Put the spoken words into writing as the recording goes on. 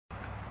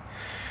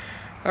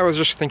I was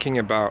just thinking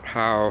about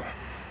how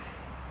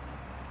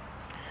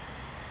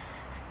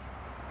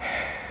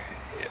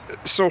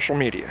social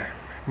media,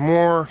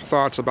 more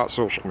thoughts about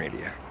social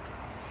media.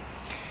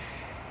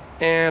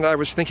 And I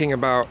was thinking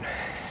about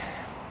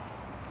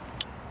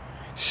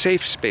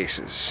safe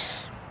spaces.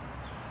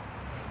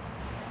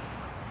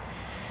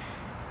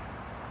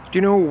 Do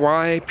you know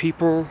why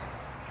people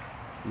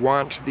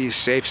want these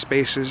safe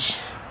spaces?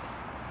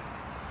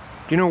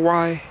 Do you know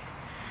why?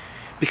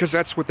 Because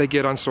that's what they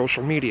get on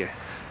social media.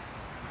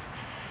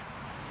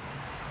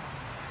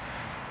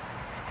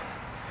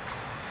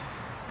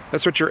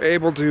 That's what you're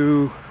able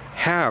to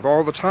have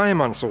all the time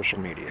on social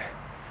media.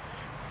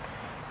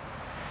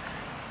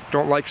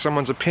 Don't like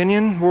someone's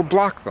opinion? We'll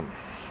block them.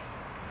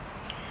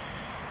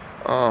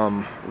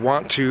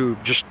 Want to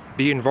just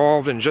be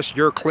involved in just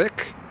your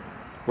clique?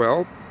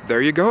 Well,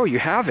 there you go, you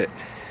have it.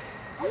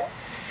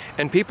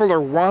 And people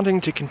are wanting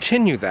to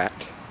continue that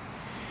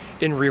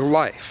in real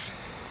life,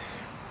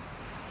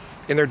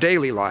 in their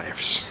daily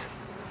lives.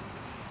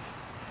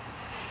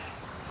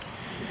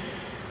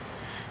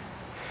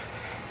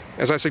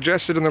 As I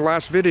suggested in the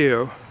last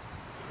video,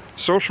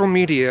 social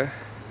media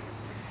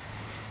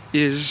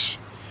is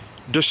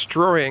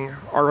destroying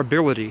our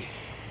ability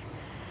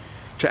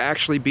to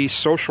actually be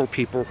social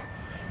people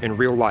in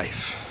real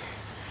life.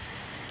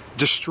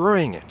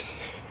 Destroying it.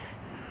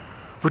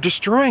 We're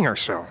destroying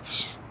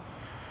ourselves.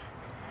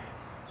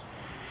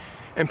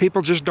 And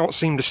people just don't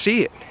seem to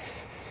see it.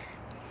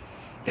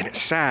 And it's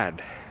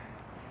sad.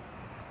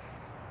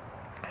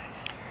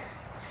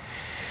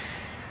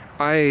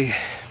 I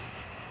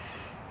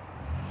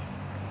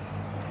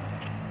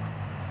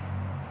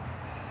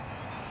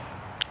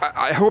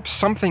hope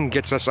something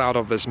gets us out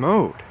of this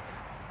mode.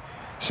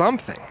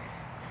 Something.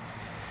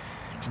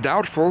 It's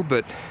doubtful,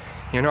 but,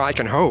 you know, I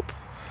can hope.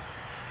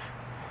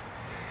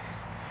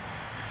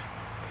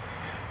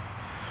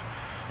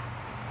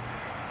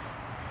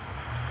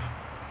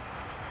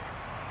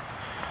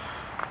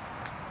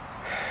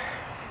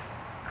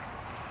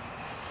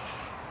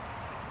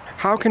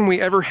 How can we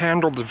ever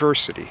handle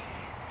diversity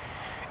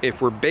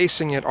if we're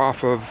basing it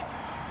off of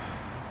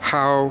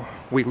how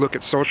we look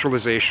at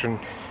socialization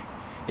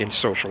in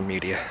social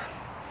media?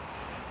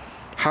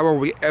 How will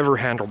we ever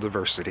handle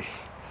diversity?